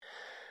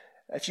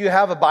If you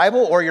have a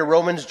Bible or your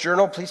Romans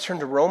journal, please turn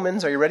to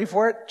Romans. Are you ready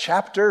for it?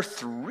 Chapter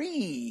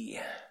 3.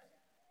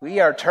 We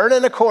are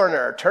turning a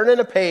corner, turning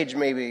a page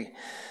maybe.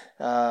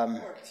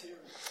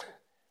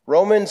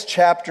 Romans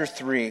chapter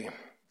 3.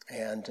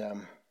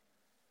 And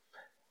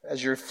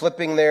as you're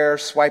flipping there,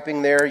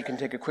 swiping there, you can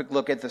take a quick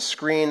look at the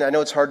screen. I know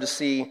it's hard to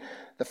see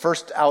the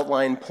first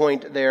outline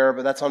point there,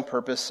 but that's on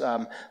purpose.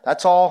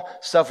 That's all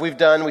stuff we've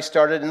done. We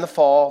started in the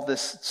fall,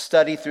 this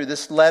study through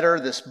this letter,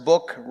 this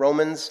book,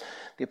 Romans.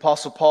 The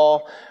Apostle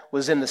Paul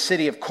was in the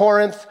city of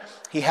Corinth.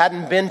 He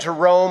hadn't been to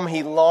Rome.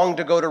 He longed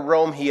to go to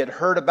Rome. He had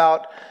heard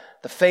about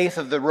the faith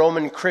of the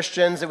Roman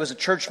Christians. It was a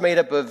church made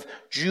up of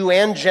Jew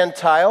and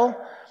Gentile,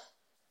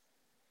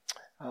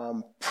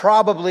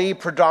 probably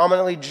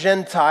predominantly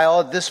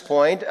Gentile at this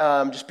point,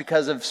 just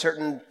because of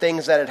certain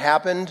things that had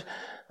happened.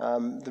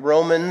 The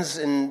Romans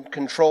in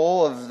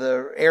control of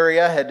the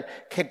area had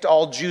kicked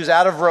all Jews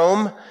out of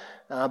Rome,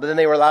 but then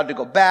they were allowed to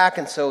go back.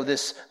 And so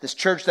this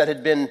church that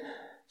had been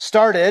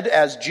started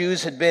as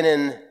Jews had been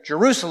in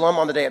Jerusalem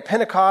on the day of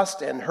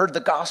Pentecost and heard the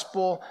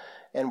gospel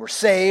and were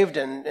saved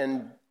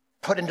and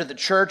put into the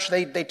church.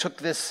 They took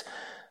this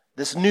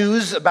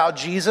news about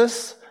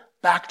Jesus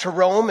back to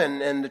Rome,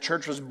 and the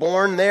church was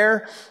born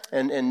there,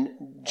 and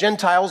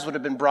Gentiles would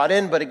have been brought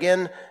in. But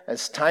again,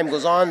 as time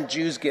goes on,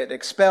 Jews get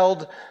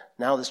expelled.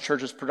 Now this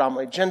church is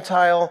predominantly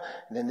Gentile,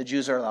 and then the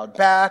Jews are allowed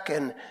back.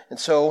 And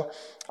so,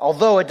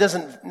 although it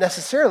doesn't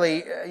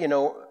necessarily,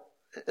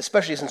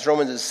 especially since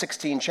Romans is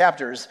 16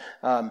 chapters,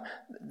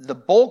 the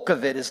bulk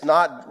of it is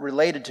not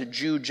related to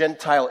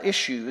Jew-Gentile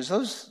issues.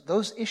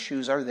 Those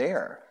issues are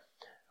there.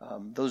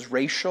 Those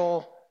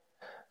racial,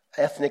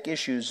 ethnic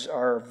issues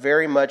are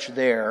very much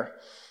there.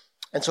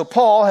 And so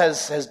Paul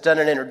has done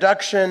an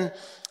introduction,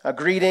 a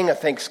greeting, a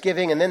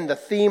thanksgiving, and then the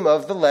theme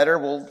of the letter.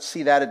 We'll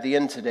see that at the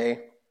end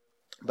today.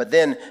 But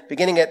then,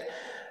 beginning at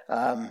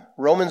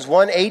Romans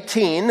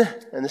 1:18,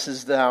 and this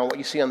is what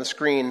you see on the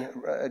screen,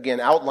 again,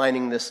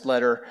 outlining this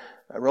letter,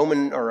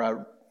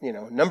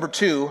 number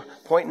 2,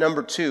 point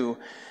number 2,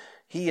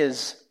 he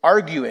is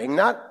arguing,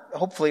 not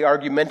hopefully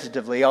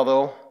argumentatively,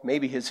 although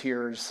maybe his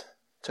hearers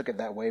took it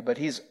that way, but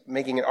he's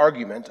making an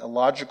argument, a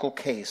logical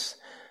case,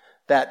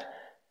 that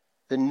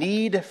the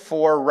need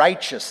for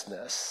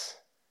righteousness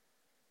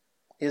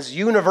is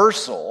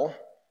universal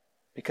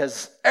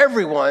because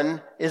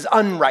everyone is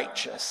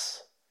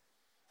unrighteous.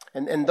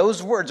 And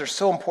those words are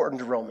so important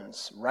to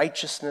Romans.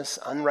 Righteousness,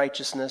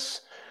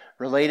 unrighteousness.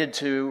 Related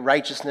to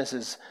righteousness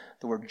is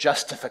the word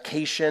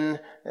justification.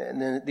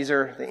 And then these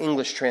are the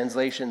English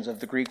translations of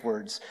the Greek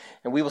words.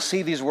 And we will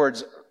see these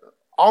words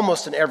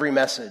almost in every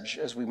message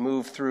as we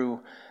move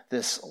through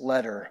this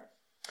letter.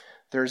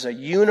 There's a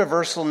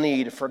universal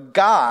need for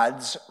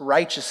God's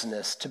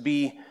righteousness to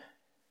be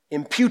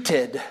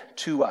imputed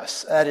to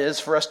us. That is,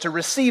 for us to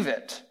receive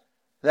it.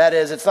 That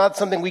is, it's not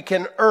something we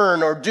can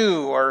earn or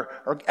do or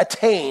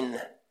attain.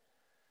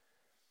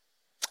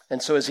 And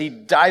so as he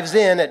dives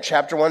in at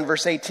chapter 1,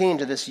 verse 18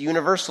 to this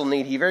universal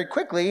need, he very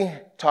quickly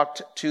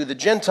talked to the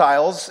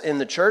Gentiles in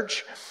the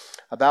church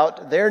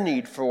about their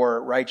need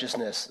for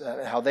righteousness,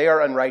 how they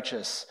are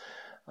unrighteous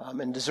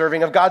and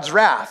deserving of God's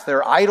wrath.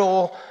 They're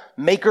idol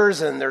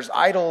makers, and there's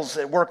idols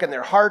at work in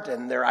their heart,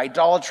 and their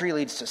idolatry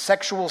leads to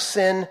sexual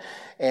sin,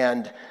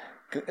 and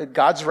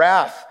God's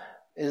wrath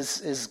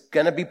is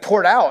going to be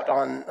poured out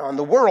on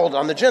the world,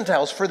 on the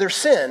Gentiles for their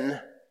sin.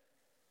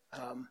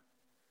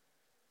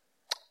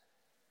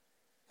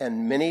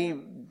 And many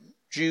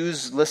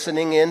Jews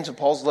listening in to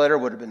Paul's letter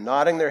would have been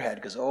nodding their head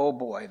because, oh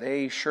boy,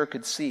 they sure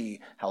could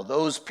see how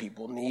those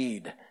people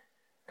need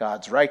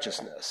God's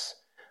righteousness.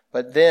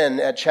 But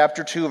then at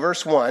chapter 2,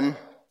 verse 1,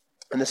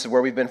 and this is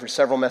where we've been for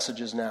several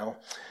messages now,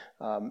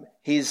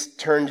 he's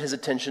turned his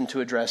attention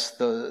to address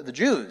the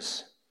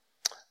Jews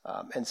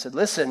and said,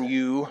 listen,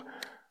 you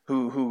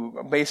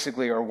who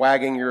basically are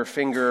wagging your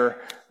finger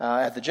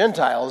at the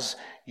Gentiles,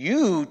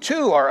 you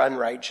too are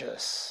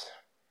unrighteous.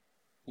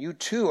 You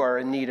too are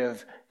in need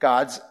of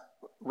God's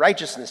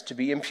righteousness to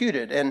be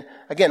imputed. And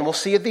again, we'll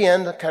see at the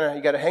end,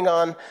 you got to hang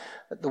on.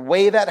 The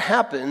way that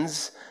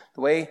happens,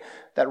 the way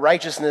that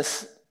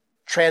righteousness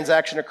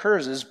transaction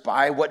occurs is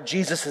by what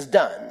Jesus has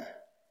done.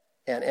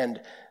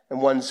 And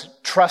one's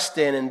trust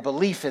in and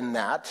belief in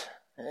that.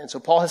 And so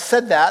Paul has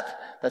said that.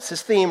 That's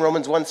his theme,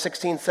 Romans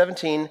 1:16,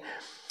 17.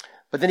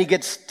 But then he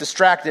gets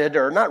distracted,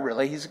 or not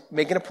really, he's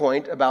making a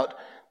point about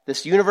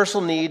this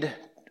universal need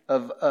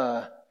of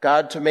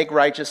God to make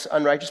righteous,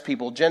 unrighteous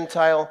people,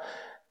 Gentile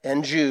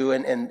and Jew,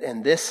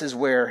 and this is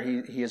where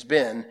he has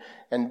been.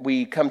 And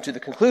we come to the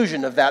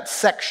conclusion of that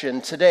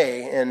section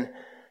today in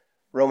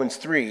Romans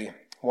 3,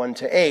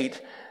 1-8.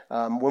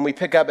 When we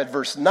pick up at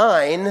verse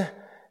 9,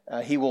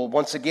 he will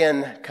once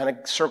again kind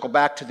of circle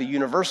back to the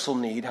universal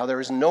need, how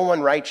there is no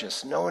one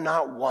righteous, no,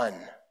 not one.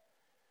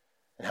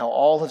 And how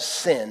all have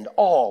sinned,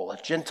 all,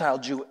 Gentile,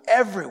 Jew,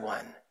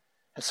 everyone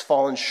has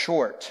fallen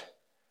short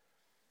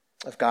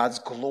of God's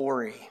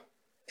glory.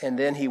 And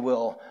then he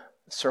will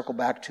circle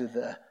back to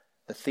the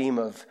theme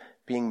of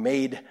being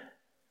made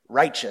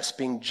righteous,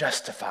 being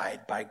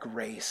justified by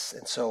grace.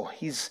 And so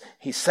he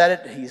said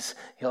it,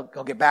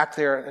 he'll get back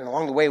there, and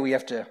along the way we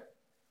have to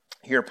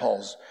hear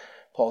Paul's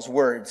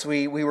words.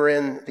 We were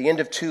in the end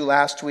of 2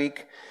 last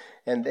week,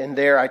 and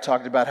there I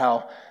talked about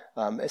how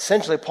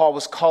essentially Paul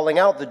was calling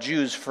out the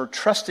Jews for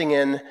trusting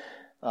in,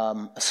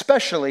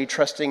 especially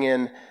trusting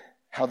in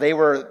how they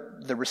were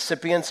the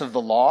recipients of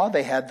the law.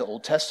 They had the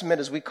Old Testament,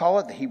 as we call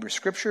it, the Hebrew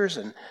Scriptures,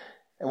 and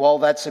while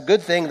that's a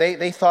good thing,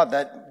 they thought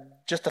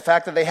that just the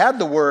fact that they had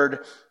the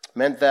Word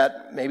meant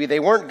that maybe they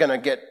weren't going to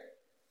get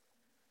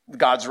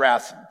God's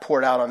wrath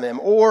poured out on them.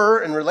 Or,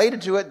 and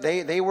related to it,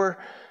 they were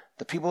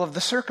the people of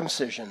the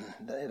circumcision.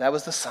 That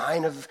was the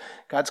sign of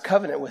God's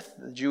covenant with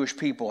the Jewish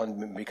people,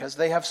 and because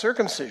they have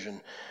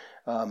circumcision.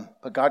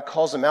 But God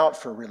calls them out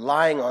for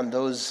relying on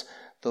those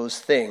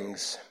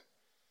things.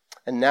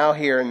 And now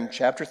here in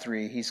chapter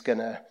 3, he's going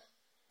to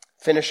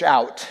finish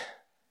out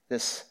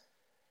this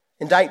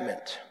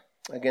indictment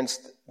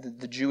against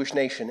the Jewish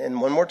nation.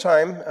 And one more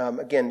time,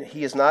 again,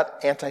 he is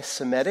not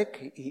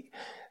anti-Semitic.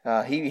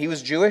 He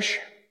was Jewish.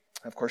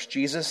 Of course,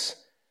 Jesus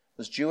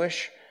was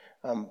Jewish.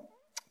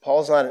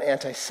 Paul's not an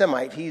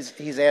anti-Semite.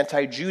 He's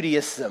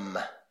anti-Judaism,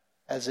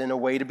 as in a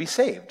way to be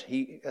saved.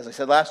 As I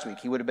said last week,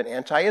 he would have been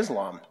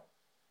anti-Islam.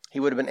 He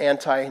would have been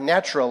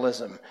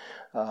anti-naturalism.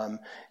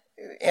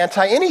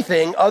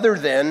 Anti-anything other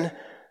than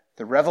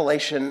the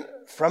revelation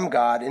from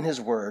God in his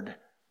word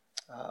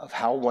of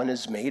how one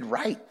is made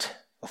right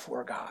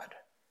before God.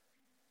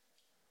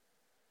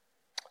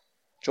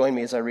 Join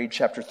me as I read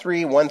chapter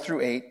 3, 1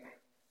 through 8,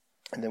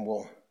 and then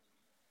we'll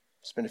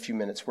spend a few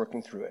minutes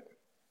working through it.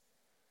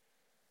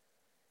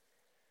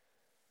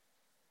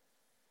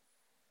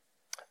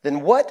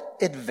 Then what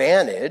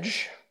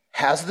advantage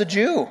has the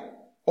Jew?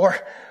 Or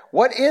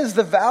what is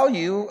the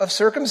value of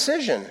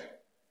circumcision?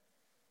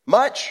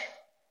 Much,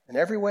 in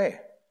every way.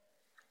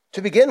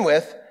 To begin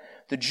with,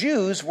 the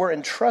Jews were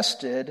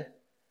entrusted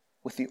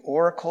with the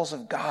oracles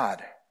of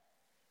God.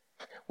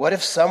 What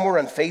if some were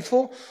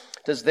unfaithful?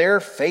 Does their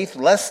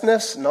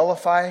faithlessness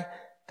nullify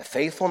the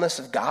faithfulness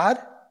of God?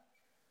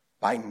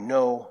 By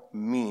no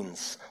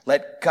means.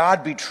 Let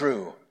God be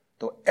true,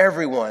 though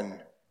everyone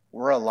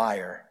were a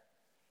liar.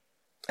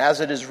 As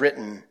it is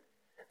written,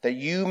 that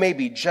you may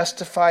be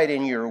justified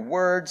in your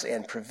words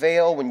and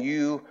prevail when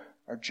you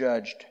are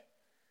judged.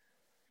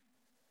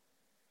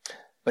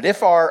 But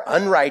if our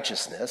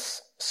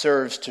unrighteousness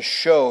serves to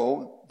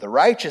show the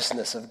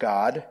righteousness of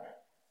God,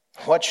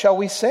 what shall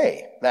we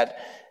say? That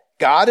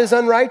God is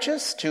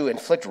unrighteous to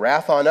inflict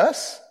wrath on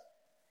us?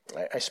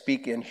 I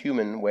speak in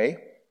human way.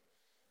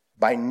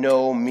 By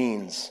no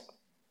means.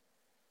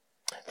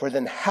 For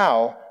then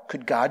how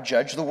could God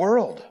judge the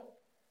world?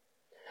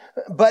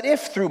 But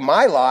if through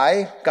my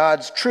lie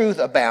God's truth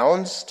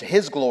abounds to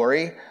his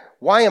glory,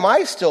 why am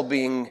I still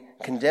being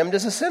condemned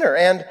as a sinner?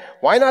 And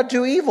why not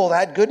do evil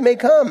that good may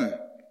come?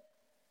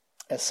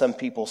 As some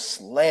people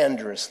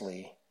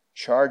slanderously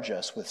charge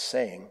us with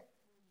saying,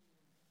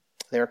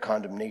 their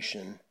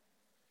condemnation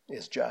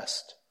is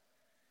just.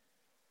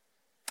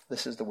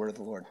 This is the word of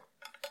the Lord.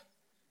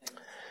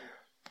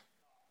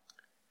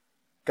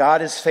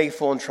 God is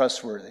faithful and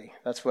trustworthy.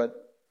 That's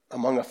what,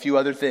 among a few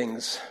other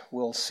things,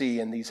 we'll see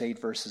in these 8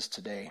 verses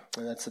today.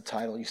 And that's the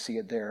title. You see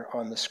it there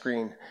on the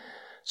screen.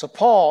 So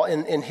Paul,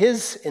 in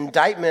his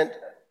indictment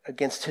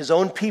against his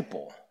own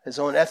people, his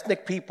own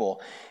ethnic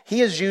people, he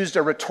has used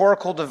a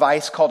rhetorical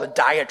device called a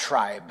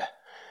diatribe.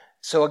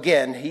 So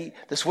again,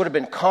 this would have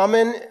been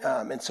common,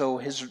 and so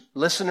his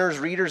listeners,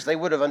 readers, they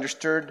would have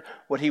understood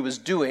what he was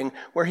doing,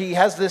 where he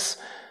has this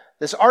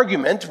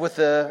argument with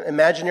an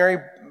imaginary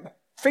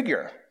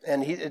figure.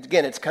 And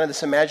again, it's kind of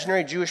this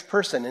imaginary Jewish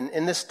person. And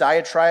in this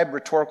diatribe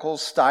rhetorical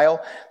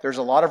style, there's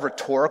a lot of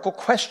rhetorical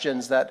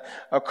questions that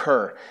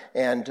occur.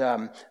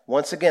 And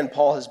once again,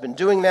 Paul has been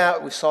doing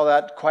that. We saw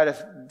that quite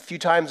a few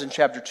times in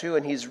chapter 2,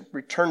 and he's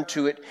returned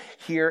to it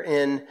here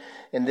in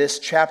this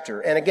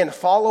chapter. And again,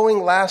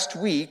 following last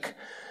week,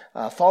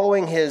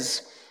 following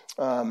his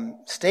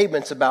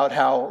statements about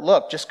how,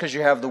 look, just because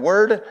you have the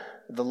word,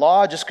 the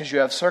law, just because you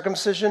have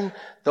circumcision,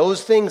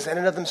 those things in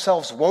and of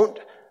themselves won't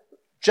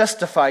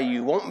justify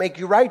you, won't make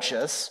you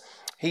righteous.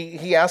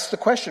 He asks the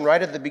question right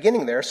at the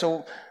beginning there.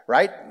 So,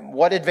 right,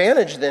 what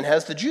advantage then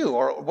has the Jew?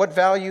 Or what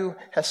value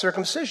has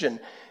circumcision?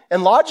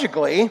 And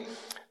logically,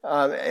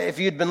 if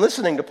you'd been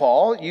listening to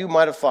Paul, you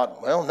might have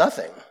thought, well,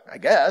 nothing, I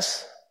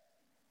guess.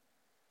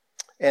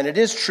 And it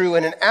is true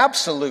in an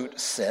absolute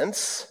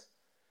sense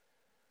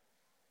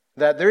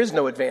that there is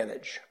no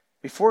advantage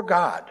before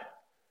God.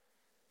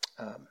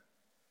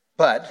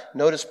 But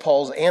notice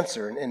Paul's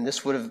answer, and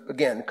this would have,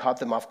 again, caught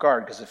them off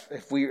guard, because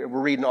if we were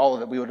reading all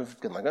of it, we would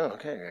have been like, oh,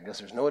 okay, I guess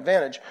there's no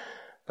advantage.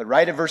 But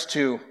right at verse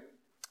 2,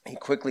 he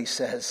quickly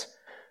says,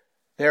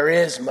 there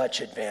is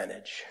much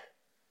advantage.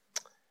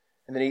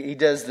 And then he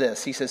does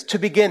this. He says, to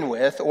begin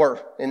with,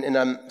 or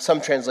in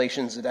some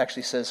translations it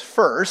actually says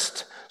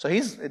first. So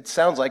it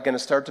sounds like going to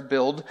start to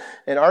build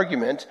an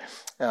argument.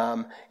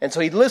 And so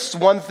he lists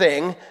one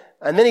thing,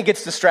 and then he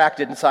gets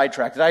distracted and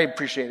sidetracked. I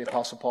appreciate the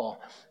Apostle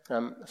Paul.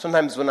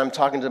 Sometimes when I'm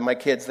talking to my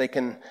kids, they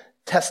can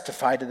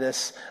testify to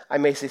this, I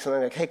may say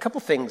something like, hey, a couple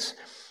things.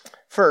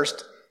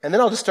 First, and then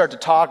I'll just start to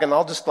talk, and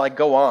I'll just like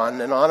go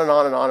on and on and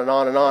on and on and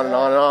on and on and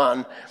on and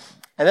on.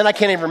 And then I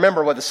can't even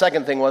remember what the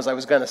second thing was I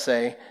was going to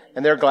say.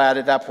 And they're glad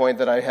at that point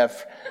that I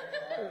have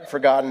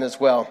forgotten as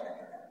well.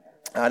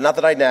 Not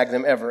that I nag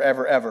them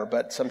ever,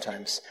 but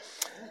sometimes.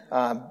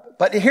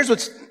 But here's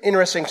what's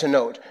interesting to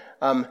note.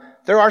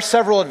 There are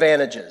several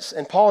advantages.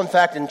 And Paul, in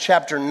fact, in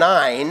chapter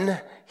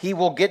 9, he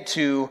will get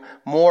to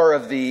more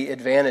of the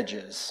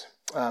advantages.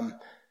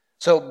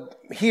 So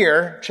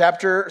here,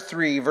 chapter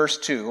 3, verse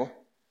 2,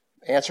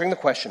 answering the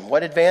question,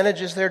 what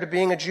advantage is there to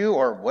being a Jew,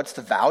 or what's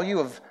the value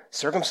of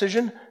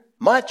circumcision?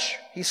 Much,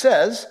 he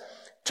says.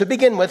 To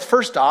begin with,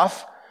 first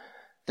off,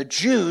 the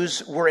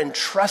Jews were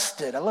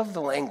entrusted, I love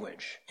the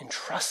language,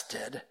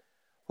 entrusted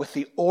with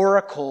the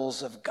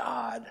oracles of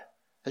God.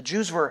 The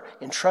Jews were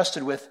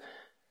entrusted with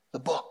the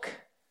book,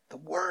 the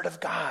Word of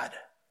God.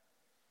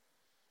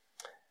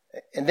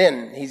 And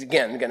then he's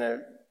again going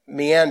to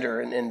meander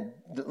and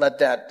let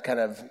that kind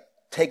of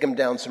take him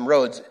down some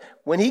roads.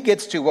 When he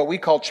gets to what we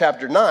call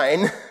chapter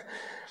 9,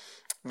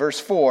 verse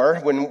 4,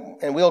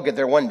 and we'll get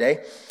there one day,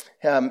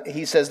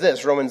 he says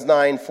this, Romans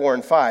 9, 4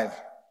 and 5.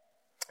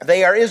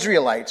 They are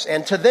Israelites,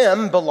 and to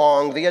them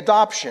belong the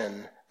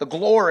adoption, the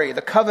glory,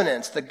 the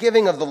covenants, the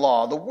giving of the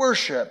law, the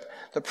worship,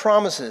 the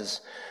promises.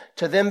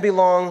 To them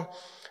belong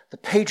the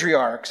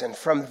patriarchs, and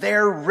from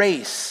their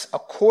race,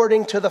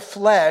 according to the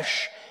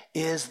flesh,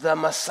 is the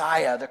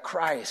Messiah, the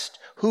Christ,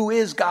 who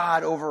is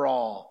God over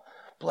all,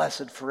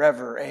 blessed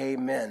forever.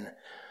 Amen.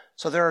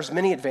 So there are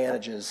many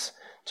advantages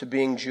to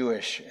being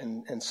Jewish.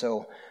 And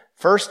so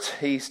first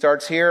he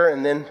starts here,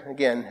 and then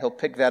again, he'll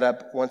pick that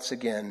up once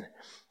again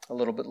a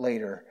little bit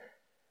later.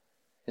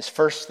 His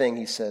first thing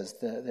he says,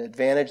 the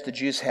advantage the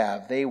Jews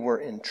have, they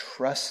were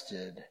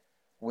entrusted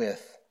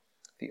with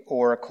the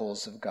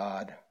oracles of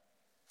God.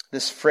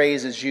 This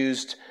phrase is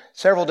used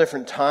several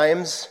different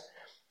times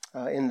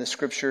in the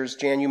scriptures.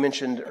 Jan, you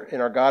mentioned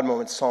in our God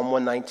moments, Psalm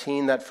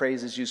 119. That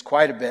phrase is used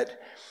quite a bit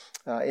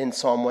in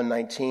Psalm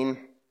 119.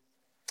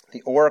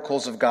 The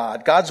oracles of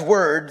God. God's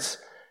words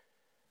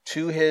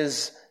to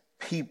his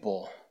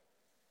people.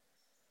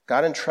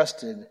 God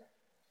entrusted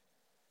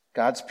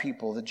God's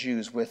people, the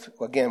Jews, with,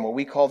 again, what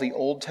we call the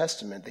Old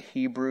Testament, the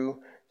Hebrew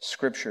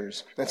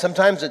Scriptures. And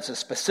sometimes it's a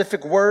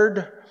specific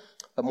word,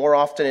 but more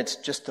often it's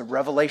just the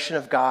revelation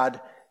of God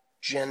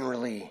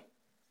generally.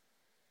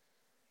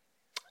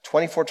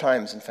 24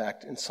 times, in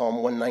fact, in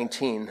Psalm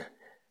 119,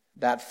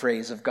 that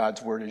phrase of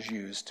God's word is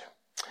used.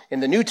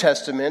 In the New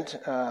Testament,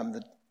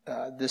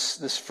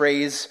 this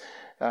phrase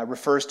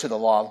refers to the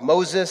law of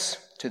Moses,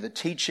 to the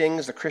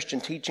teachings, the Christian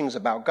teachings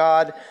about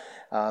God,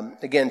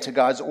 again, to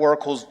God's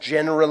oracles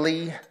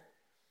generally.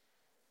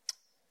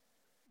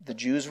 The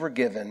Jews were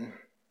given,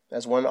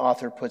 as one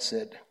author puts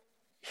it,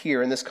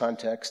 here in this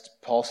context,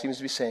 Paul seems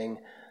to be saying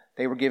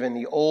they were given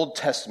the Old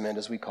Testament,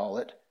 as we call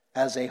it,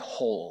 as a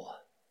whole,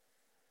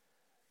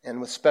 and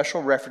with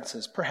special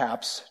references,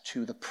 perhaps,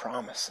 to the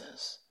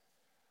promises.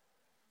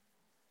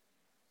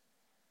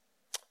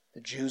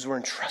 The Jews were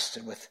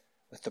entrusted with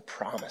the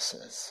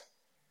promises.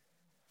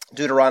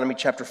 Deuteronomy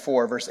chapter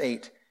 4, verse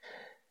 8.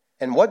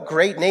 And what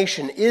great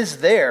nation is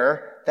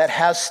there that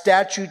has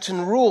statutes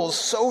and rules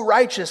so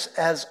righteous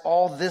as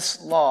all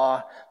this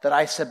law that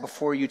I said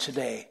before you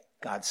today,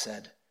 God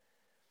said.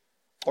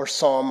 Or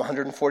Psalm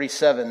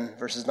 147,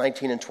 verses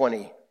 19 and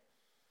 20.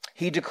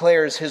 He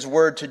declares his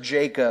word to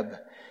Jacob,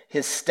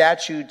 his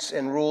statutes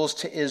and rules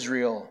to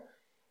Israel.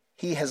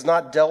 He has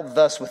not dealt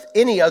thus with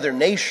any other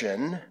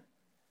nation.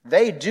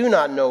 They do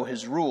not know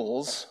his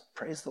rules.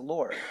 Praise the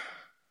Lord.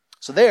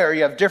 So there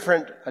you have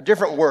a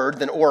different word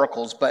than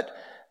oracles, but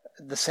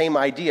the same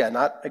idea,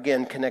 not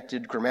again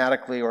connected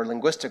grammatically or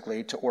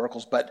linguistically to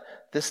oracles, but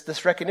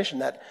this recognition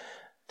that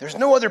there's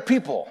no other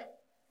people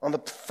on the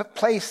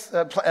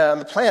on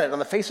the planet, on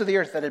the face of the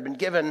earth that had been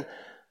given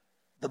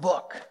the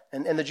book.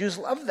 And the Jews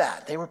loved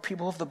that. They were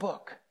people of the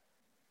book.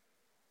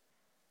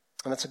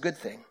 And that's a good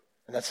thing.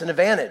 And that's an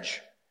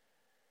advantage.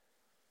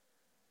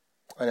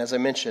 And as I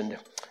mentioned,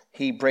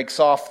 he breaks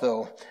off,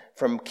 though,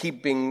 from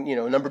keeping,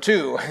 number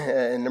 2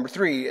 and number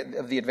 3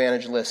 of the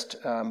advantage list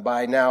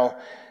by now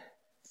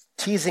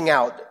teasing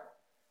out,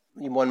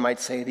 one might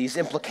say, these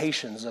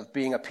implications of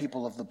being a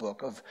people of the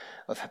book, of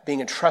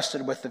being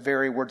entrusted with the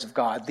very words of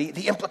God,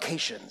 the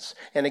implications.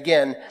 And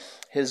again,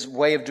 his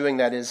way of doing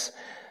that is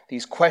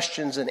these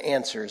questions and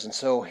answers. And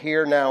so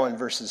here now in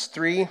verses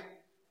 3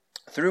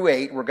 through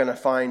 8, we're going to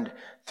find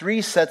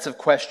 3 sets of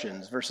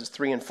questions, verses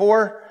 3 and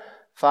 4,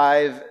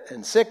 5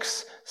 and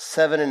 6,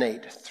 7 and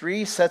 8.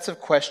 3 sets of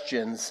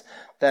questions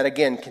that,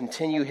 again,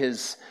 continue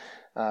his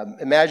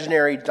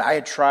imaginary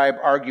diatribe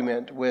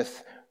argument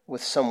with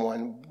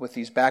someone, with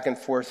these back and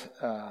forth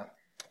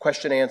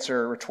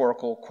question-answer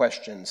rhetorical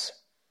questions.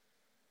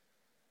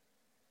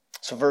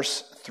 So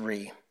verse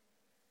 3.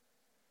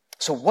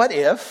 So what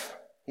if,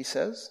 he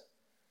says,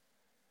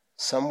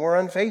 some were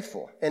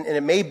unfaithful? And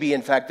it may be,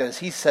 in fact, that as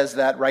he says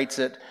that, writes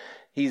it,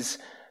 he's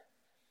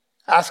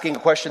asking a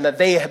question that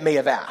they may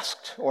have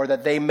asked, or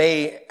that they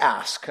may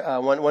ask.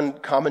 One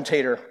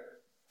commentator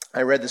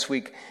I read this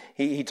week,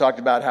 he talked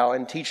about how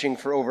in teaching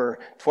for over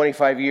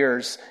 25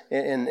 years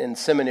in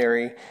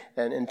seminary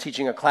and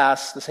teaching a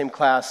class, the same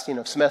class,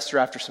 semester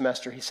after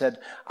semester, he said,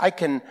 I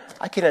can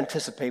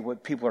anticipate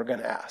what people are going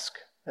to ask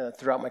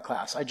throughout my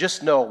class. I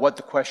just know what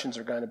the questions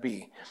are going to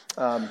be.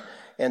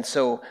 And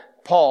so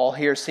Paul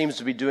here seems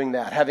to be doing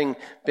that. Having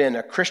been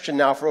a Christian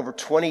now for over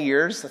 20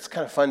 years, that's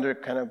kind of fun to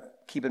kind of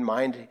keep in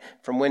mind.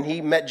 From when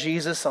he met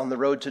Jesus on the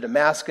road to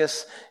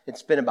Damascus,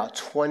 it's been about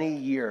 20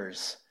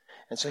 years.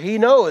 And so he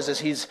knows, as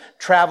he's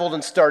traveled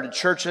and started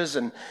churches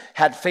and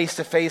had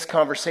face-to-face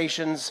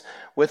conversations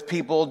with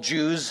people,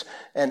 Jews,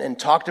 and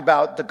talked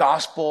about the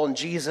gospel and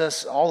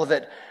Jesus, all of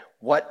it,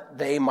 what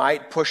they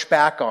might push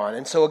back on.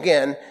 And so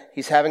again,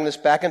 he's having this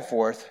back and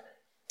forth.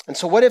 And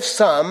so what if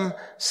some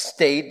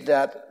state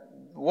that,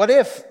 what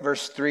if,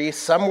 verse 3,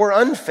 some were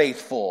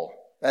unfaithful?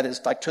 That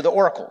is, like to the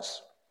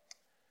oracles.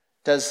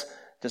 Does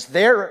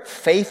their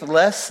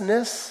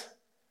faithlessness,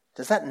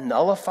 does that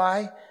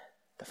nullify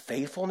the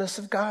faithfulness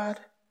of God?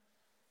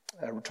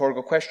 A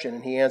rhetorical question,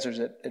 and he answers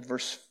it at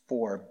verse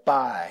 4,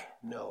 by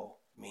no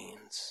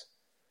means.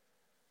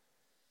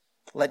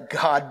 Let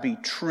God be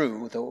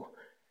true, though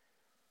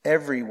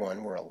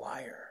everyone were a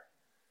liar.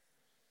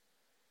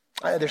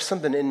 There's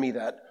something in me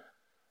that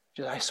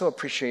I so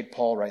appreciate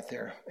Paul right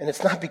there. And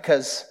it's not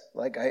because,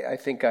 I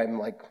think I'm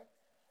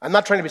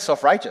not trying to be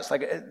self-righteous.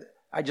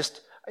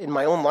 In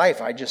my own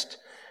life,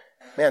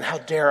 man, how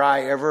dare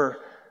I ever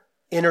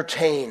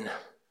entertain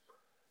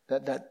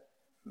that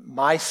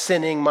my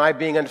sinning, my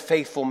being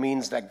unfaithful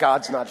means that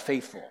God's not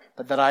faithful.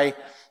 But that I,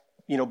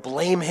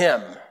 blame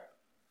him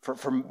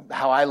for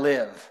how I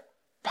live.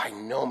 By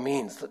no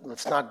means.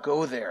 Let's not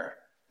go there.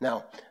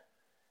 Now,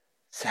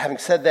 having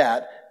said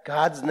that,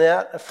 God's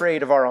not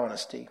afraid of our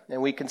honesty.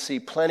 And we can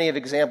see plenty of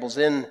examples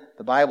in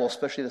the Bible,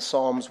 especially the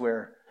Psalms,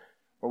 where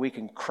we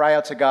can cry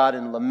out to God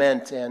and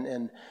lament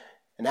and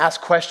ask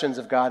questions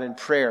of God in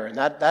prayer. And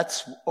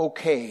that's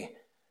okay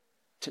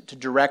to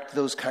direct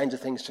those kinds of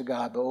things to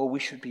God. But we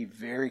should be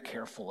very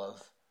careful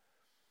of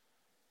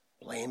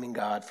blaming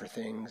God for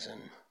things.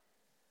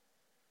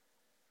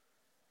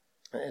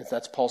 And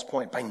that's Paul's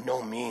point. By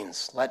no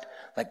means. Let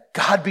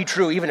God be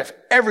true, even if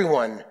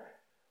everyone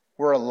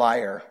were a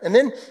liar. And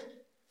then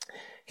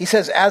he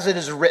says, as it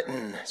is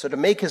written. So to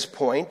make his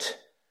point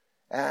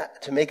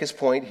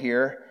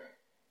here,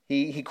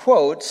 he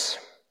quotes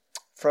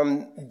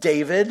from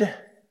David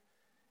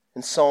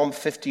in Psalm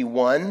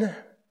 51.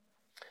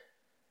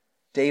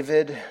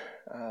 David,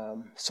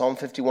 Psalm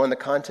 51, the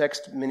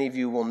context many of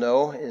you will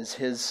know, is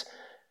his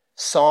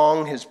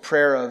song, his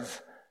prayer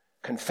of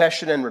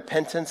confession and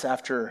repentance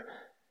after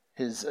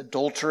his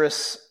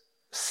adulterous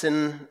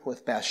sin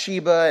with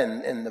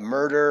Bathsheba and the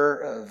murder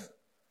of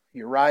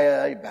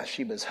Uriah,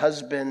 Bathsheba's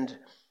husband.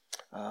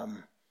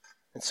 And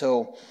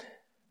so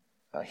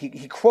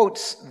he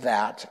quotes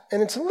that.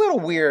 And it's a little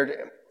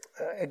weird.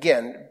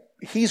 Again,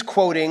 he's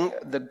quoting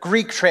the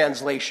Greek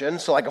translation.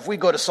 So if we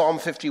go to Psalm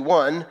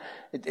 51,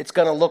 it's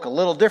going to look a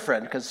little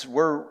different because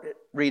we're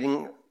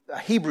reading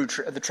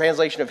the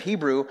translation of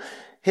Hebrew.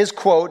 His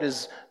quote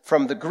is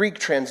from the Greek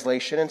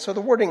translation. And so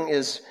the wording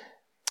is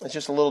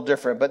just a little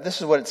different. But this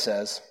is what it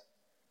says.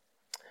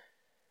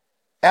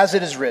 As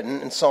it is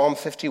written in Psalm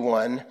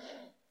 51,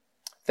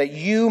 that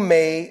you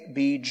may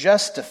be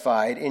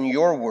justified in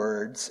your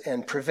words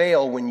and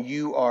prevail when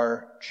you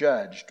are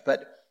judged.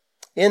 But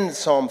in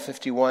Psalm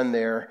 51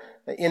 there,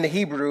 in the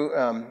Hebrew,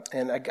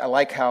 and I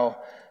like how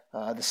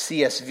the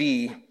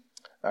CSB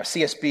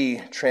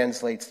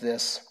translates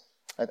this.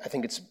 I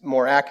think it's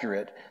more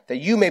accurate. That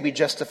you may be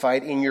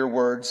justified in your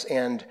words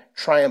and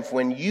triumph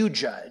when you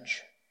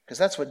judge. Because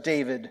that's what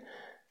David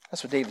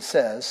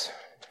says.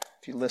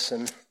 If you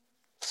listen,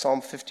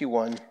 Psalm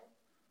 51.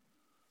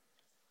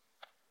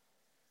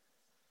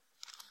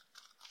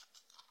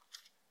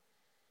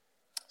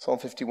 Psalm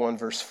 51,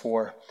 verse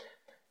 4.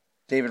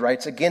 David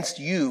writes, against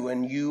you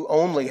and you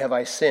only have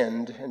I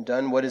sinned and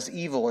done what is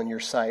evil in your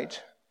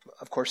sight.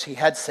 Of course, he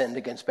had sinned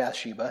against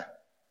Bathsheba.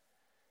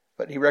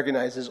 But he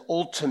recognizes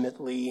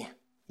ultimately,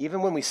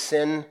 even when we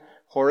sin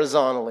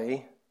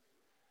horizontally,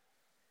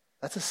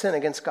 that's a sin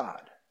against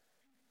God.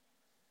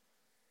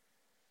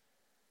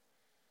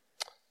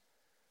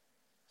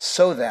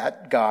 So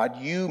that,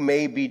 God, you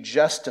may be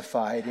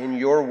justified in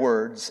your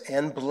words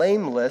and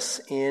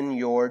blameless in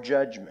your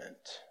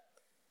judgment.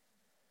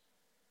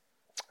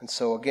 And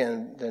so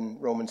again, then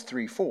Romans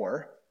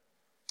 3:4.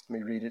 Let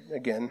me read it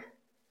again.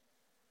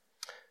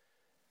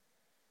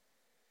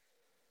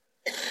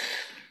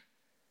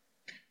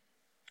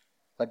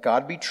 Let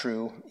God be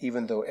true,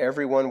 even though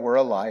everyone were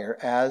a liar,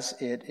 as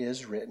it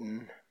is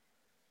written,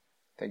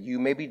 that you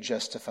may be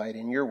justified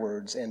in your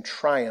words and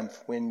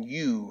triumph when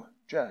you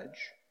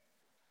judge.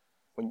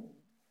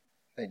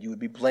 That you would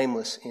be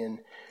blameless in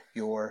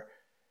your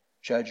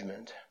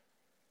judgment.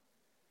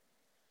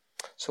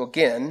 So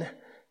again,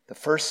 the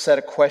first set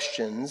of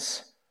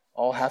questions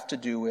all have to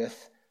do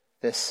with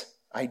this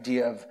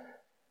idea of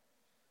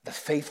the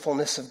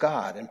faithfulness of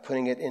God and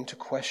putting it into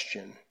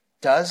question.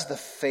 Does the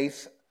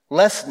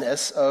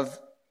faithlessness of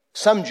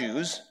some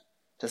Jews,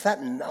 Does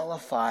that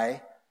nullify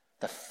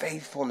the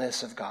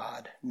faithfulness of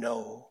God?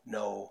 No.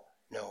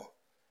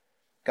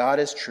 God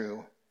is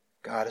true.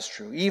 God is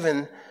true.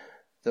 Even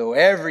though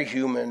every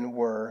human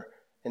were,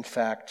 in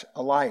fact,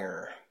 a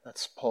liar.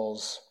 That's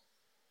Paul's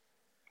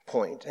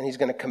point. And he's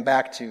going to come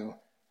back to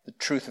the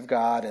truth of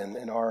God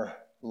and our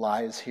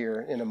lies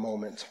here in a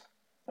moment.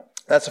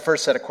 That's the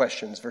first set of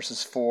questions,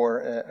 verses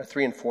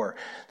 3 and 4.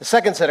 The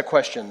second set of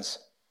questions,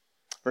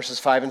 verses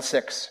 5 and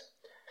 6.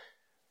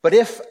 But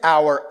if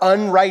our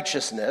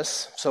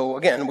unrighteousness, so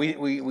again,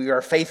 we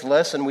are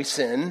faithless and we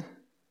sin,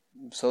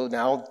 so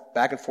now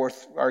back and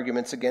forth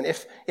arguments again.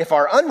 If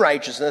our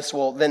unrighteousness,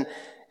 well then,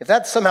 if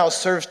that somehow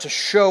serves to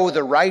show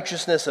the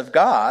righteousness of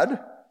God,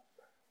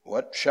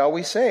 what shall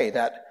we say?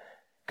 That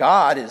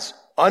God is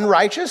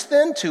unrighteous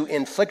then to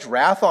inflict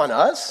wrath on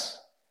us?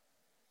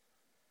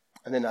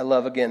 And then I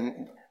love,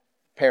 again,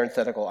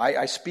 parenthetical.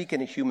 I speak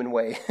in a human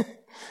way.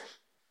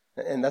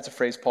 And that's a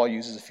phrase Paul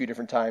uses a few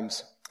different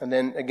times. And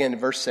then again, in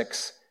verse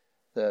 6,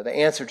 the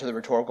answer to the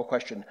rhetorical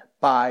question,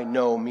 by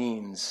no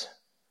means.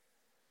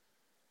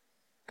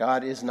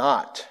 God is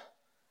not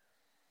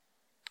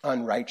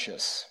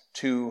unrighteous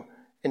to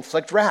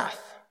inflict wrath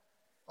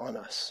on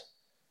us.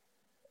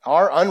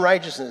 Our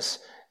unrighteousness,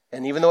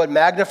 and even though it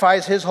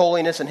magnifies his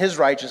holiness and his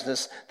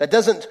righteousness, that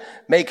doesn't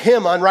make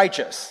him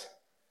unrighteous.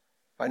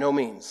 By no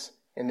means.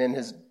 And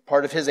then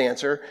part of his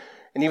answer,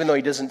 and even though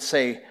he doesn't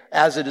say,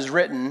 as it is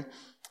written,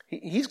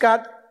 he's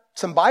got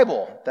some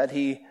Bible that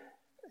he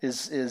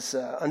is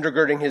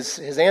undergirding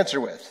his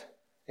answer with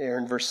here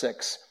in verse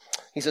 6.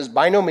 He says,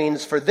 by no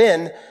means, for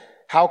then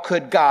how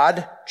could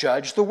God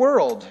judge the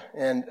world?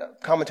 And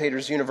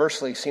commentators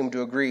universally seem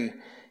to agree.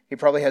 He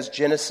probably has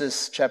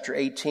Genesis chapter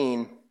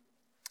 18,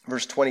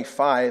 verse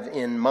 25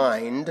 in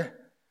mind.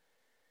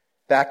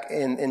 Back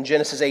in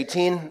Genesis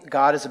 18,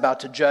 God is about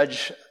to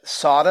judge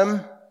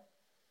Sodom.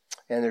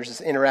 And there's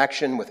this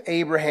interaction with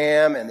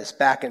Abraham and this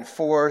back and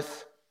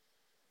forth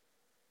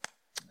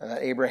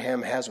that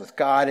Abraham has with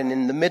God. And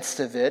in the midst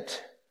of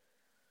it,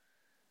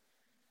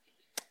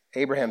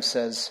 Abraham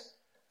says,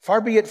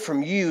 far be it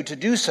from you to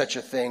do such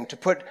a thing, to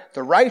put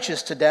the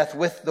righteous to death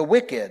with the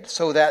wicked,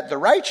 so that the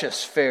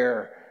righteous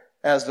fare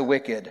as the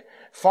wicked.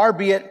 Far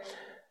be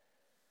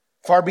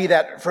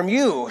that from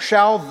you.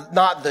 Shall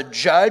not the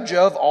judge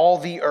of all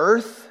the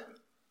earth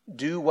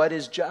do what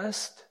is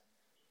just?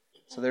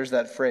 So there's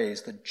that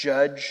phrase, the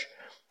judge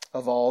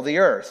of all the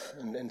earth.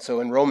 And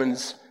so in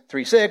Romans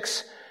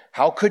 3:6,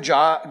 how could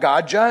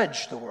God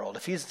judge the world?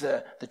 If he's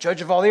the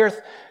judge of all the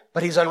earth,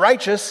 but he's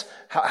unrighteous,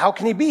 how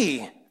can he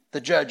be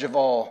the judge of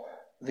all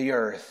the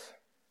earth?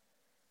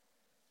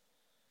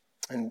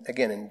 And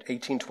again, in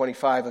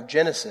 18:25 of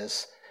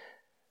Genesis,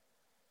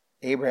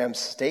 Abraham's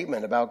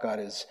statement about God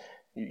is,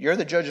 you're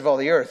the judge of all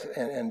the earth,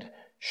 and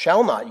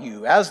shall not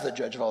you, as the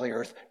judge of all the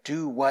earth,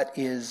 do what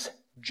is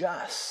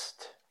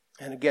just?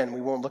 And again, we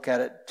won't look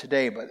at it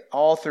today, but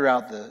all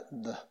throughout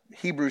the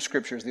Hebrew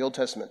scriptures, the Old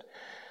Testament,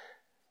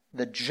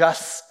 the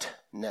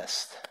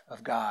justness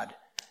of God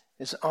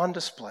is on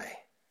display.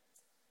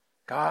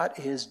 God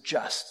is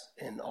just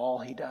in all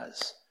he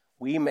does.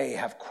 We may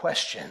have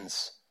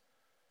questions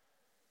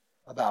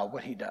about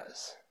what he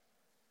does.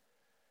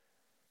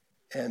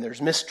 And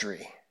there's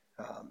mystery.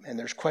 And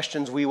there's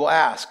questions we will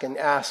ask and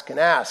ask and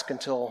ask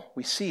until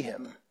we see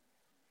him.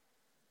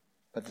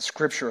 But the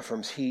scripture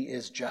affirms he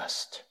is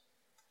just.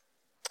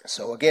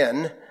 So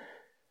again,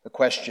 the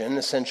question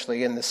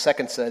essentially in the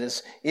second set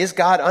is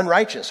God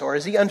unrighteous or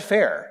is he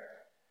unfair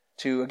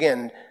to,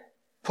 again,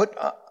 put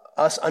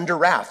us under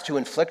wrath, to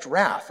inflict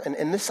wrath?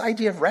 And this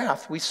idea of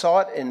wrath, we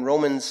saw it in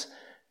Romans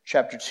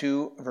chapter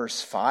 2,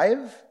 verse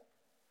 5.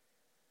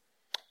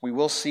 We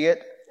will see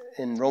it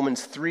in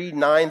Romans 3,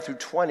 9 through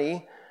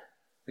 20,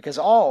 because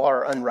all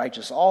are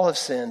unrighteous, all have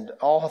sinned,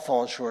 all have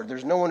fallen short.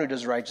 There's no one who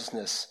does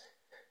righteousness.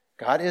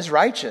 God is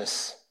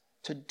righteous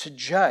to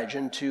judge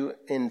and to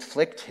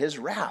inflict his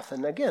wrath.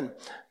 And again,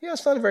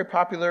 it's not a very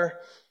popular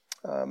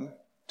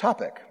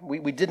topic.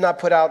 We did not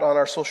put out on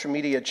our social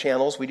media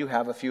channels, we do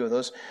have a few of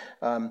those,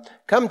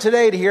 come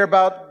today to hear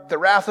about the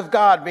wrath of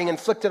God being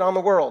inflicted on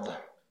the world.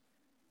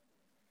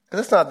 But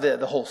that's not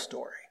the whole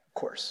story, of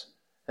course.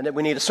 And that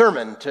we need a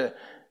sermon to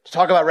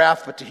talk about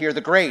wrath, but to hear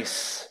the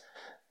grace.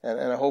 And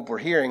I hope we're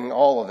hearing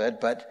all of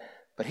it. But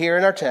here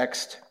in our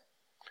text,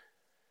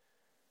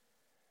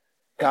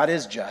 God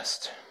is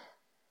just.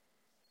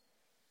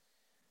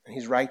 And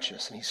he's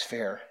righteous and he's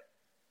fair.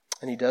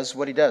 And he does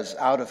what he does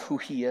out of who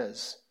he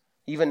is,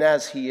 even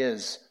as he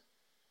is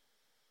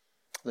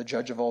the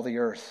judge of all the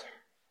earth.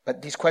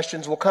 But these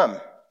questions will come.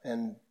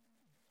 And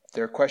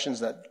they're questions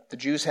that the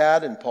Jews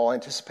had, and Paul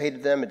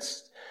anticipated them.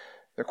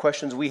 They're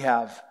questions we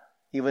have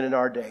even in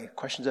our day.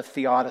 Questions of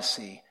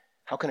theodicy.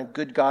 How can a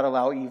good God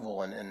allow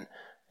evil? And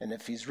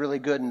if he's really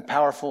good and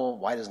powerful,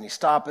 why doesn't he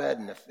stop it?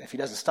 And if he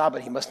doesn't stop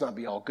it, he must not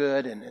be all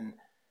good. And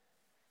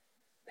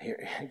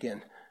here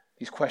again,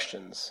 these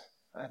questions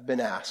have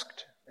been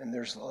asked. And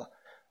there's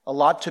a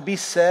lot to be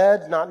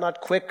said, not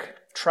quick,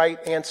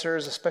 trite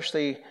answers,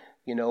 especially,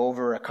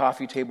 over a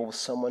coffee table with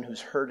someone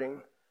who's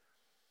hurting.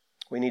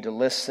 We need to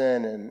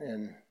listen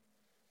and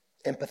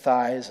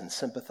empathize and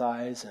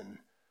sympathize and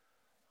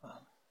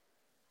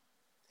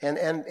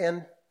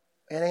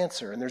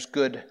answer. And there's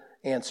good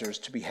answers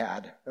to be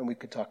had, and we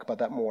could talk about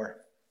that more.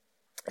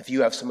 If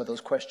you have some of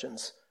those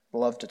questions, I'd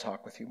love to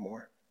talk with you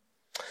more.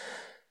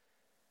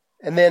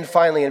 And then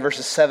finally, in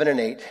verses 7 and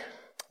 8,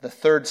 the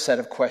third set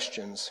of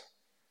questions.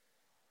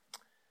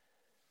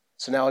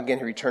 So now again,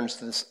 he returns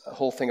to this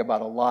whole thing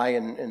about a lie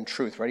and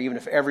truth, right? Even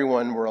if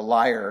everyone were a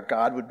liar,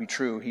 God would be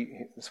true.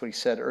 That's what he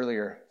said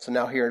earlier. So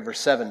now here in verse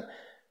 7,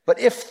 but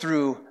if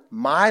through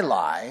my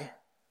lie,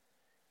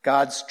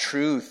 God's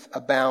truth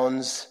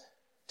abounds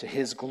to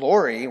his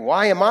glory,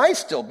 why am I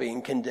still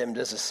being condemned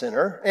as a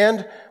sinner?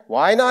 And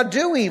why not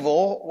do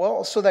evil?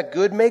 Well, so that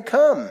good may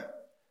come.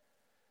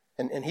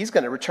 And he's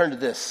going to return to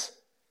this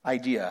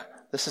idea.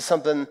 This is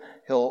something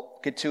he'll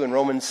get to in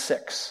Romans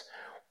 6.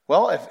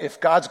 Well, if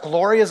God's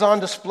glory is on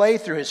display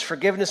through his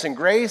forgiveness and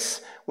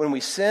grace when we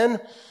sin,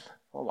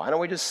 well, why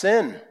don't we just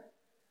sin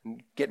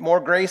and get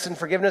more grace and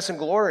forgiveness and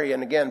glory?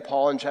 And again,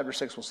 Paul in chapter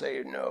 6 will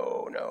say,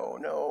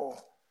 no.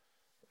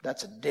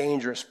 That's a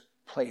dangerous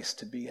place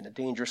to be and a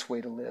dangerous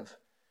way to live.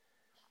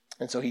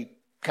 And so he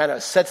kind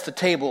of sets the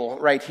table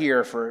right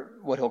here for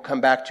what he'll come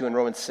back to in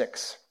Romans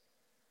 6.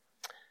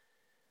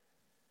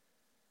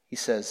 He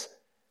says,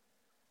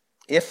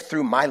 if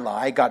through my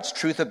lie God's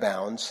truth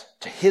abounds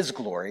to his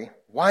glory,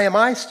 why am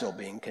I still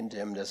being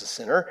condemned as a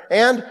sinner?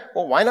 And,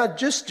 well, why not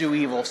just do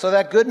evil so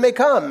that good may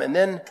come? And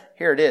then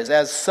here it is.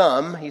 As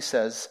some, he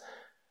says,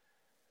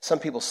 some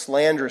people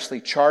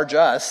slanderously charge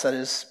us, that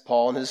is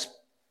Paul and his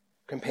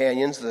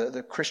companions,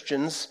 the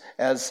Christians,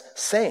 as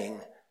saying,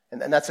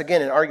 and that's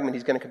again an argument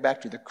he's going to come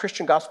back to. The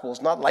Christian gospel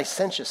is not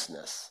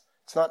licentiousness.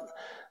 It's not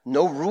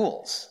no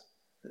rules.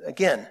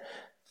 Again,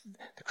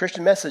 the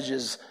Christian message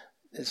is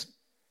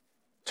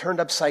turned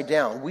upside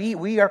down.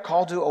 We are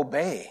called to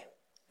obey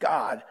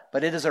God,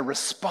 but it is a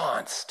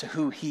response to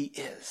who he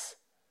is.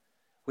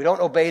 We don't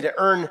obey to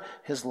earn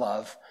his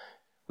love.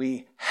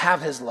 We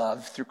have his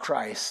love through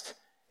Christ.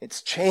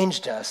 It's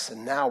changed us,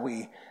 and now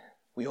we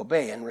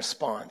obey in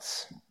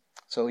response.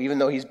 So even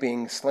though he's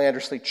being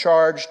slanderously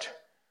charged,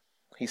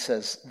 he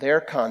says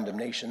their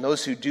condemnation,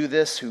 those who do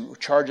this, who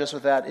charge us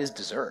with that, is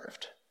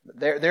deserved.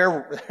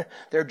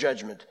 Their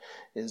judgment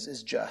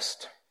is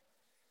just.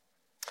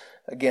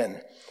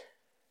 Again,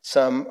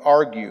 some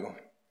argue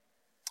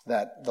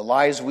that the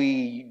lies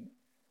we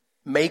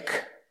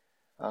make,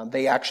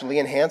 they actually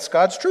enhance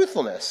God's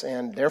truthfulness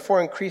and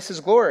therefore increase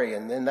his glory.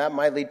 And then that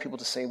might lead people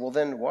to say, well,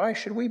 then why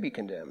should we be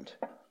condemned?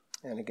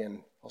 And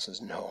again, Paul says,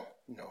 no.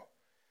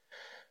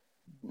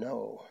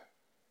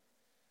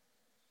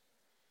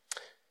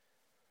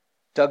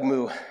 Doug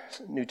Moo,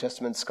 New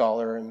Testament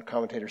scholar and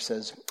commentator,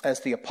 says, as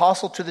the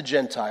apostle to the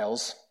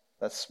Gentiles,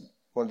 that's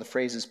one of the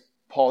phrases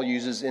Paul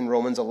uses in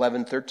Romans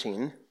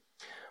 11:13,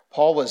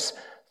 Paul was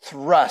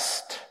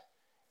thrust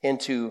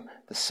into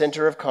the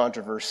center of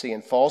controversy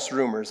and false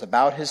rumors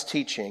about his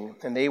teaching,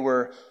 and they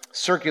were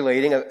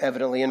circulating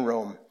evidently in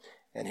Rome.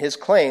 And his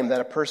claim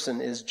that a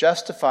person is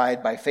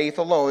justified by faith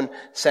alone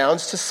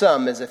sounds to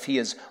some as if he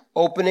is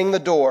opening the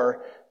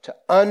door to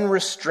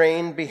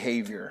unrestrained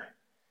behavior.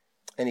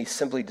 And he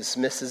simply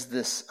dismisses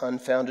this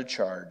unfounded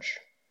charge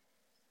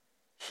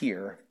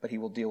here, but he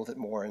will deal with it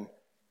more in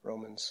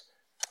Romans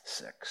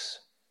 6.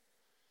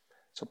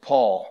 So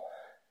Paul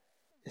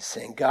is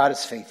saying God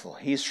is faithful.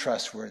 He's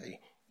trustworthy.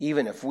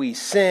 Even if we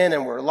sin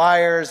and we're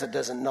liars, it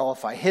doesn't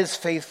nullify his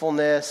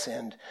faithfulness.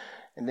 And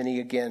then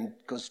he again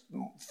goes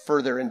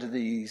further into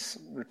these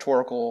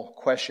rhetorical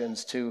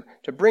questions to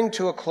bring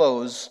to a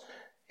close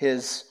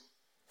his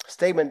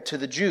statement to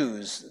the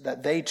Jews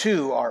that they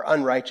too are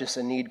unrighteous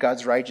and need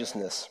God's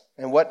righteousness.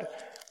 And what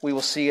we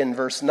will see in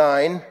verse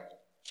 9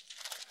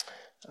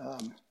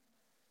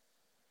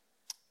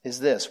 is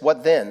this.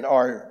 What then?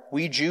 Are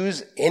we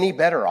Jews any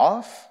better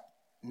off?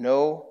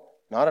 No,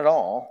 not at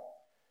all.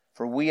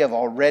 For we have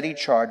already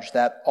charged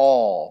that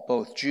all,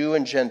 both Jew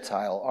and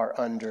Gentile, are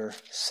under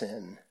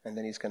sin. And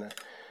then he's going to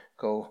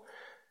go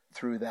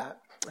through that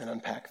and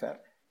unpack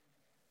that.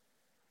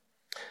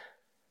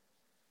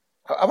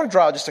 I want to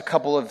draw out just a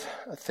couple of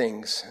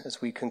things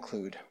as we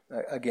conclude.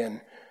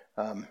 Again,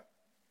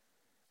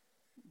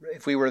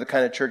 if we were the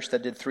kind of church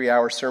that did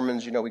 3-hour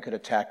sermons, we could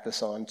attack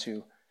this on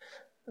to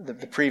the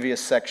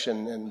previous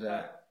section.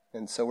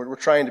 And so we're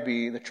trying to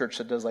be the church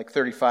that does like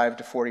 35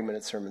 to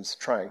 40-minute sermons,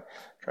 trying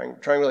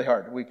really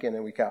hard, week in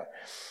and week out.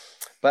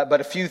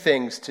 But a few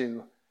things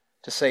to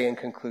say in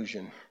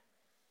conclusion.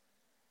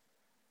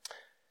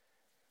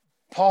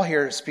 Paul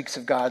here speaks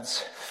of God's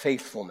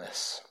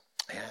faithfulness,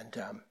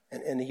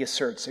 and he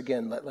asserts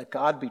again, let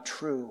God be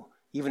true,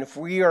 even if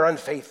we are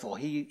unfaithful.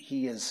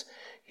 He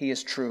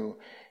is true,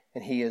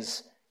 and he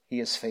is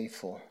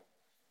faithful.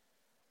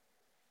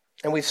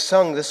 And we've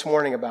sung this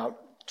morning about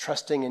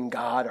trusting in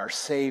God, our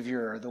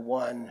Savior, the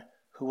one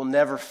who will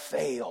never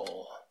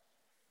fail.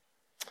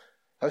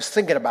 I was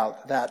thinking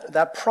about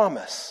that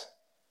promise.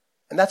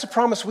 And that's a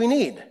promise we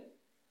need.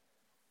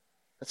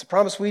 That's a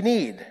promise we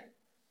need.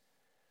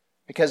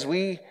 Because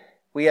we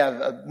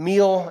have a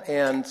meal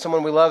and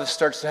someone we love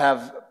starts to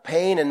have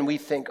pain and we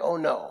think, oh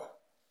no,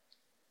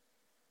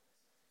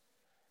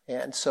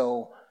 And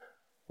so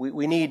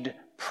we need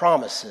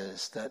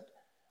promises that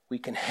we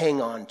can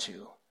hang on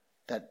to,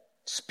 that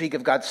speak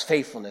of God's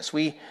faithfulness.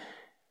 We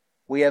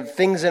have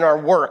things in our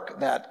work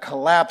that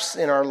collapse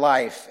in our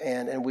life,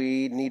 and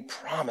we need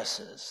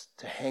promises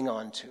to hang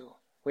on to.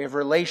 We have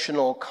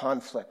relational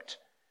conflict,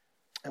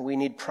 and we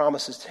need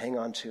promises to hang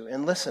on to.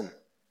 And listen,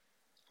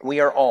 we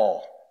are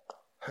all,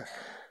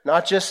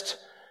 not just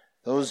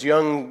those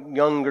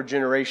younger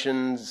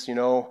generations,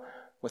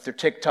 with their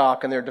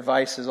TikTok and their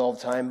devices all the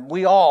time.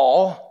 We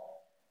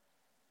all,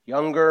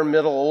 younger,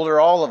 middle, older,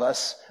 all of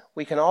us,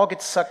 we can all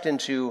get sucked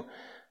into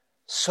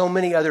so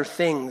many other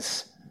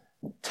things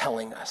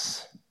telling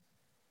us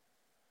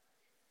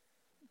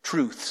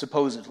truth,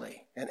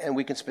 supposedly. And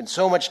we can spend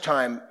so much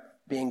time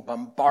being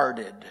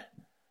bombarded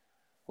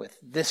with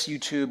this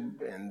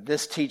YouTube and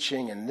this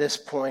teaching and this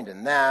point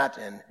and that.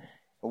 And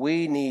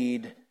we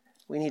need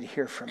to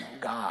hear from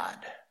God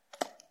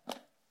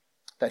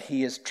that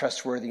he is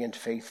trustworthy and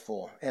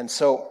faithful. And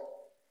so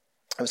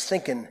I was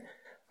thinking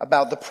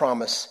about the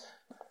promise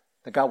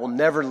that God will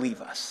never leave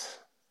us.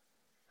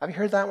 Have you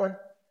heard that one?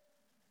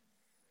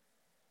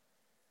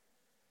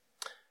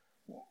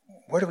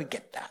 Where do we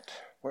get that?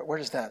 Where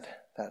does that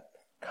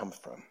come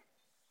from?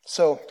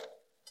 So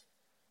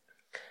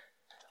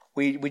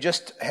we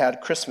just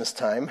had Christmas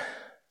time,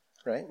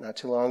 right? Not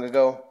too long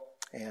ago.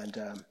 And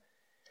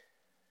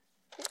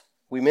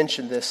we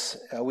mentioned this.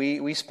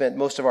 We spent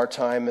most of our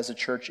time as a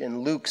church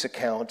in Luke's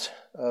account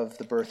of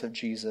the birth of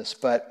Jesus,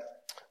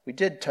 but we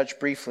did touch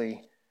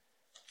briefly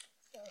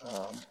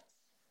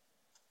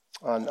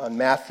on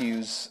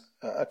Matthew's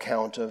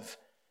account of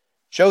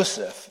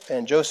Joseph,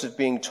 and Joseph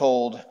being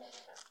told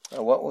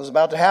what was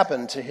about to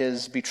happen to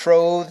his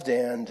betrothed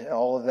and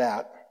all of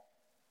that.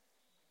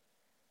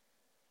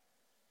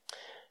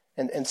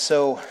 And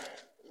so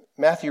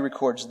Matthew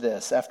records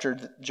this.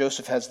 After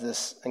Joseph has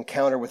this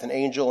encounter with an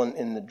angel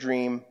in the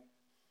dream,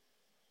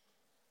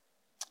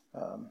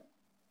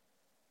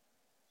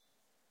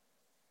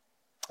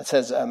 it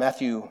says,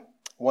 Matthew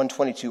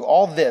 1:22,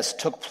 all this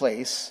took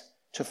place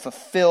to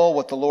fulfill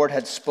what the Lord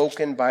had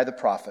spoken by the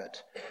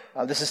prophet.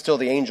 This is still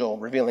the angel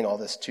revealing all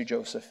this to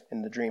Joseph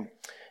in the dream.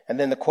 And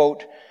then the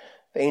quote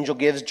the angel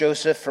gives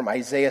Joseph from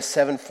Isaiah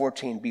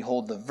 7:14,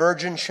 behold, the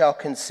virgin shall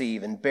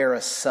conceive and bear a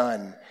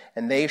son,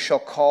 and they shall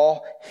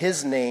call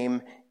his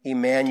name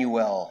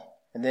Emmanuel.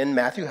 And then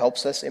Matthew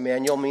helps us.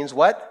 Emmanuel means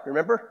what?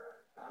 Remember?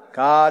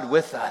 God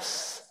with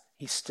us.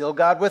 He's still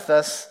God with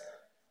us.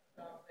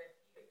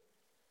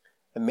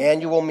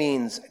 Emmanuel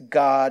means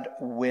God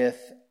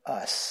with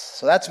us.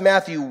 So that's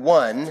Matthew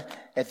 1.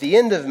 At the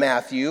end of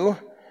Matthew,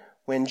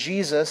 when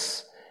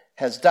Jesus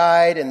has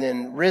died and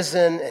then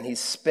risen, and he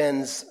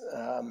spends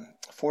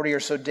 40 or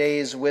so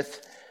days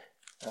with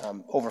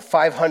over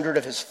 500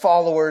 of his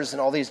followers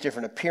and all these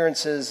different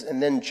appearances.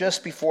 And then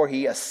just before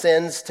he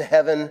ascends to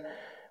heaven,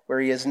 where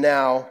he is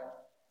now,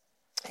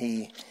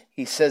 he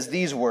says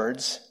these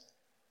words.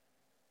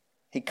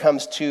 He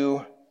comes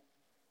to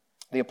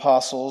the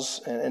apostles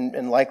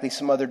and likely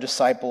some other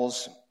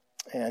disciples,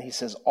 and he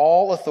says,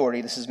 all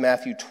authority, this is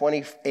Matthew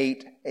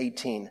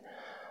 28:18,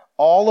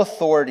 all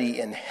authority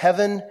in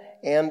heaven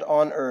and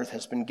on earth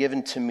has been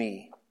given to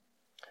me.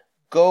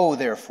 Go,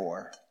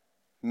 therefore,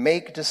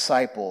 make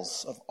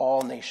disciples of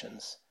all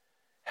nations.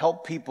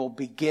 Help people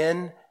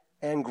begin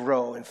and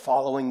grow in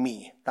following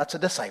me. That's a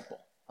disciple,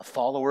 a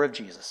follower of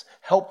Jesus.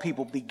 Help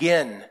people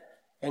begin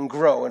and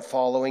grow in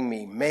following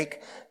me.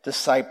 Make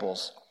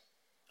disciples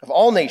of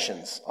all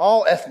nations,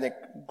 all ethnic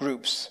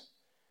groups.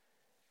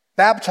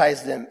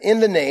 Baptize them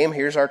in the name,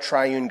 here's our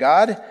triune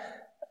God,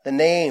 the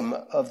name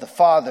of the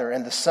Father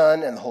and the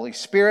Son and the Holy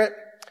Spirit,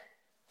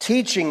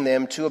 teaching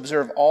them to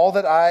observe all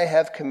that I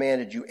have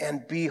commanded you.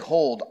 And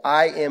behold,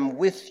 I am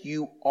with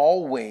you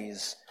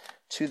always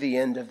to the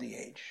end of the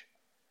age.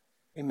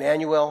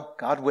 Emmanuel,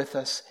 God with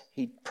us.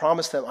 He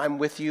promised them, I'm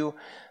with you.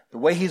 The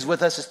way he's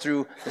with us is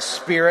through the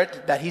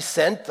Spirit that he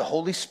sent, the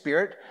Holy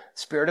Spirit,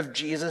 the Spirit of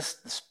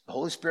Jesus. The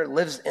Holy Spirit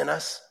lives in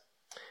us.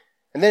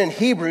 And then in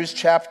Hebrews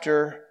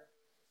chapter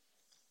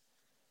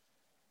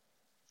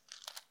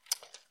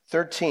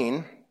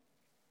 13,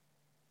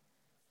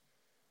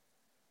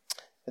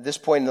 at this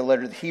point in the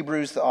letter to the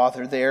Hebrews, the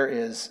author there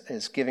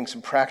is giving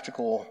some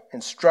practical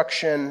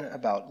instruction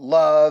about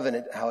love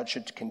and how it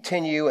should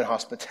continue, and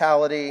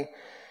hospitality,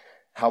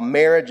 how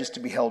marriage is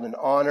to be held in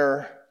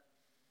honor.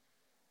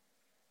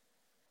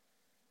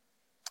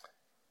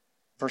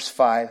 Verse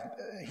 5,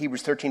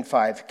 Hebrews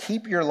 13:5,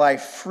 keep your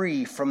life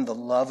free from the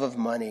love of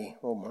money.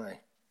 Oh my,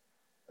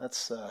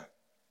 that's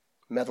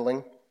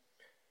meddling.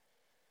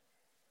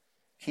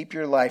 Keep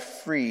your life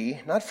free,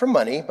 not from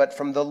money, but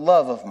from the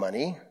love of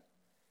money.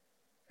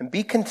 And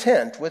be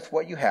content with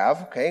what you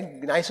have. Okay,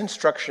 nice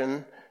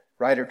instruction,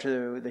 writer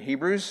to the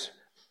Hebrews.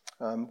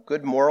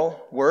 Good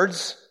moral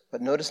words.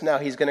 But notice now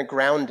he's going to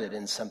ground it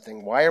in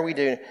something. Why are we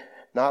to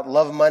not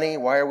love money?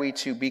 Why are we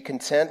to be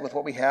content with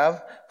what we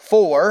have?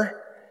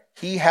 For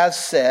he has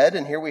said,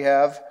 and here we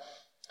have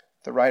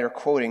the writer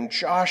quoting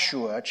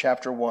Joshua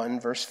chapter 1,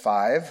 verse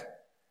 5,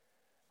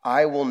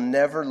 I will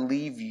never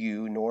leave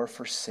you nor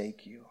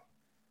forsake you.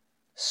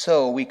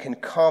 So we can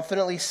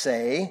confidently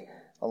say,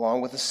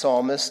 along with the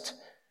psalmist,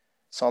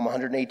 Psalm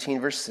 118,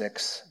 verse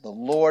 6, "The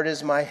Lord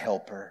is my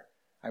helper.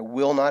 I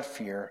will not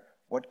fear.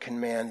 What can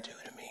man do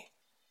to me?"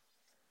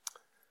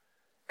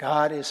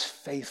 God is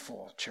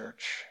faithful,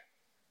 church.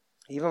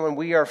 Even when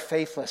we are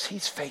faithless,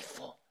 he's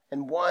faithful.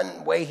 And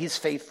one way he's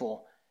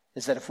faithful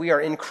is that if we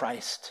are in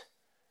Christ,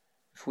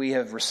 if we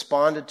have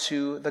responded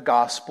to the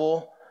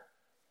gospel,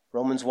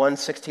 Romans 1,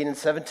 16 and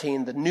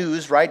 17, the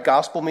news, right?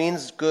 Gospel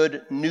means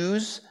good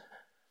news.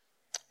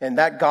 And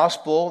that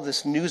gospel,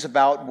 this news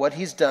about what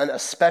he's done,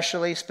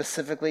 especially,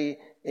 specifically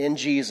in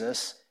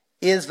Jesus,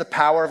 is the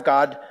power of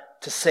God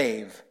to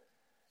save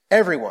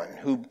everyone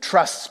who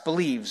trusts,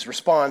 believes,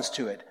 responds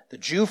to it. The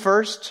Jew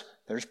first,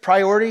 there's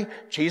priority.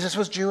 Jesus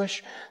was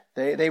Jewish.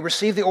 They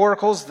received the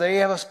oracles. They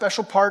have a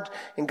special part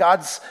in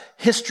God's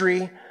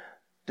history.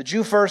 The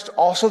Jew first,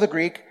 also the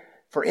Greek.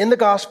 For in the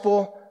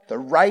gospel, the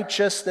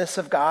righteousness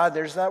of God,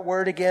 there's that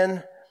word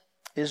again,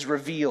 is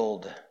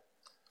revealed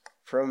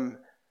from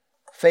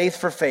faith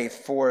for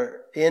faith.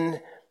 For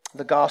in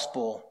the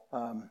gospel,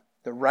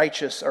 the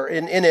righteous, or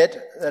in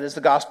it, that is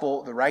the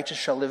gospel, the righteous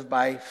shall live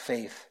by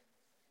faith.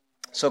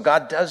 So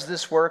God does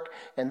this work,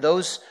 and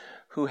those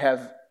who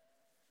have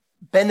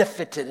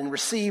benefited and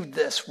received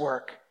this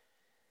work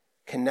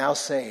can now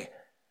say,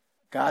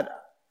 God,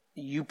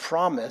 you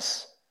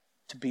promise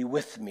to be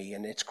with me,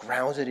 and it's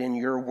grounded in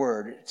your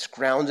word. It's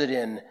grounded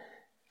in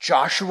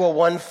Joshua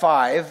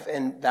 1:5,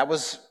 and that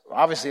was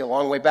obviously a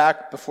long way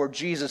back before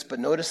Jesus, but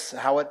notice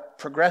how it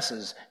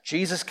progresses.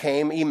 Jesus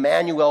came,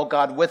 Emmanuel,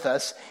 God with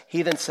us.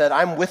 He then said,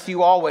 I'm with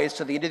you always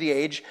to the end of the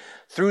age.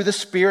 Through the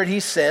Spirit he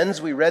sends.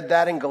 We read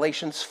that in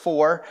Galatians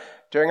 4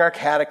 during our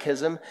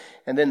catechism.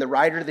 And then the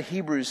writer of the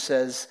Hebrews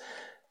says,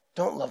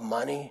 don't love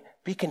money.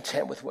 Be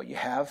content with what you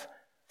have.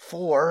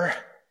 For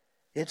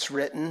it's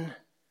written,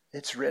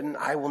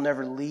 I will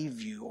never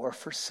leave you or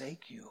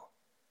forsake you.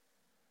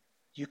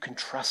 You can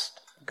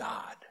trust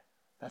God.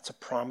 That's a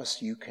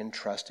promise you can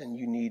trust, and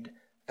you need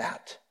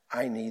that.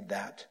 I need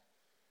that.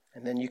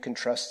 And then you can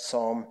trust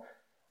Psalm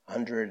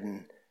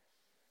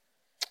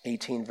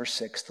 118, verse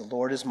 6. The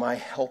Lord is my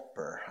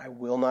helper. I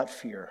will not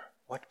fear.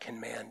 What can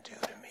man do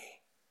to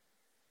me?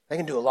 They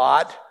can do a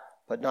lot,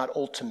 but not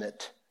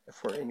ultimate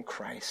if we're in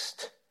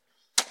Christ.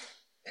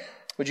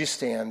 Would you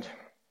stand?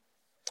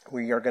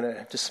 We are going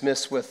to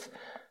dismiss with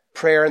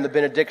prayer and the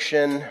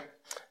benediction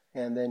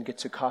and then get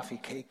to coffee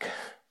cake.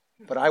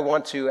 But I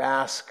want to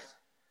ask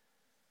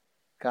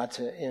God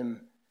to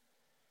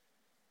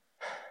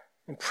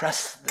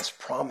impress this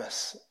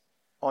promise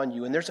on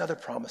you. And there's other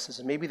promises,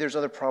 and maybe there's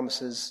other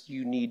promises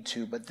you need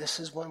too, but this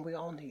is one we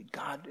all need.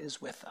 God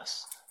is with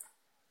us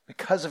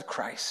because of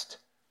Christ,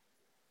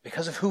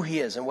 because of who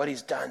he is and what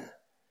he's done.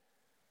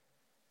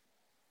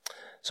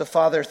 So,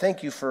 Father,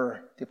 thank you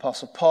for the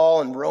Apostle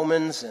Paul and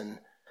Romans and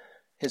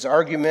his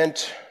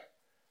argument.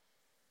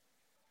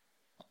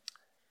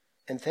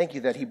 And thank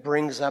you that he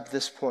brings up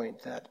this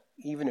point that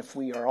even if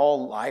we are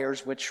all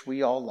liars, which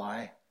we all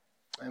lie,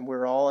 and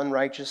we're all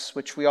unrighteous,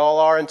 which we all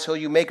are until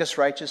you make us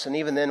righteous, and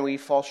even then we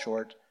fall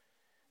short,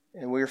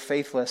 and we're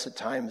faithless at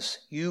times,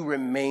 you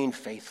remain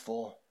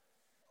faithful.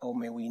 Oh,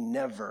 may we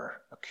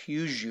never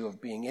accuse you of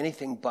being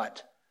anything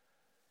but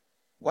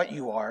what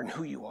you are and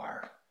who you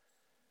are.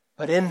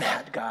 But in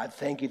that, God,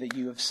 thank you that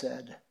you have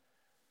said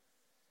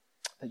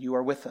that you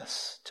are with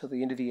us till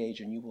the end of the age,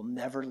 and you will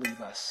never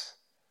leave us.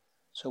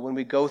 So when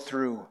we go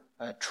through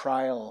a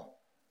trial,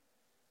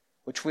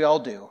 which we all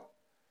do,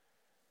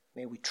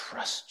 may we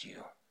trust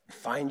you and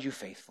find you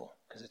faithful,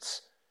 because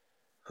it's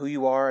who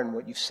you are and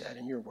what you've said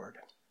in your word.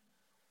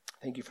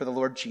 Thank you for the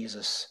Lord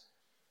Jesus,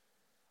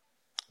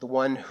 the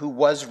one who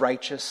was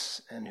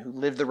righteous and who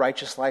lived the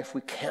righteous life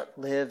we can't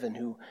live, and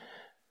who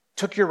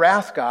took your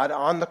wrath, God,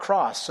 on the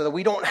cross so that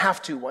we don't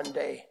have to one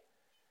day.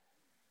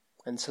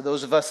 And so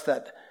those of us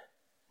that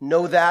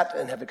know that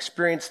and have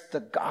experienced the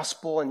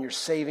gospel and your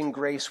saving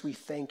grace, we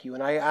thank you.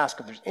 And I ask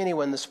if there's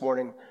anyone this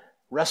morning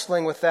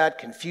wrestling with that,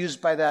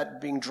 confused by that,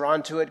 being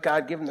drawn to it,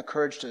 God, give them the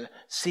courage to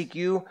seek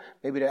you,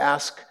 maybe to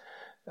ask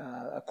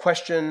a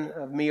question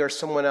of me or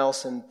someone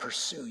else and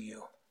pursue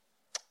you.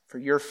 For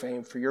your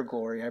fame, for your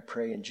glory, I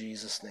pray in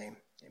Jesus' name.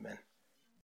 Amen.